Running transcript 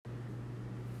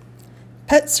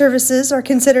Pet services are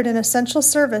considered an essential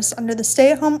service under the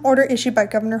stay-at-home order issued by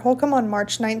Governor Holcomb on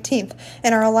March 19th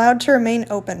and are allowed to remain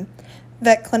open.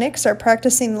 Vet clinics are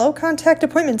practicing low-contact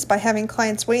appointments by having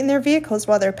clients wait in their vehicles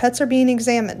while their pets are being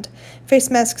examined. Face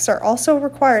masks are also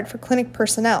required for clinic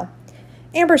personnel.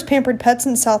 Amber's Pampered Pets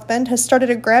in South Bend has started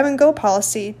a grab-and-go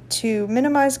policy to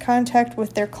minimize contact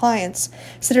with their clients.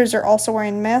 Sitters are also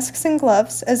wearing masks and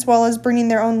gloves, as well as bringing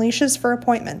their own leashes for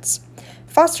appointments.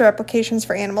 Foster applications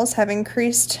for animals have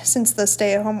increased since the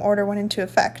stay-at-home order went into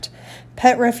effect.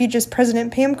 Pet Refuge's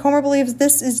President Pam Comer believes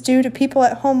this is due to people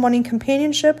at home wanting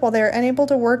companionship while they are unable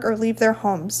to work or leave their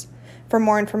homes. For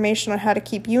more information on how to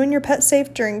keep you and your pet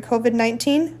safe during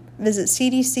COVID-19, visit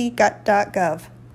cdc.gov.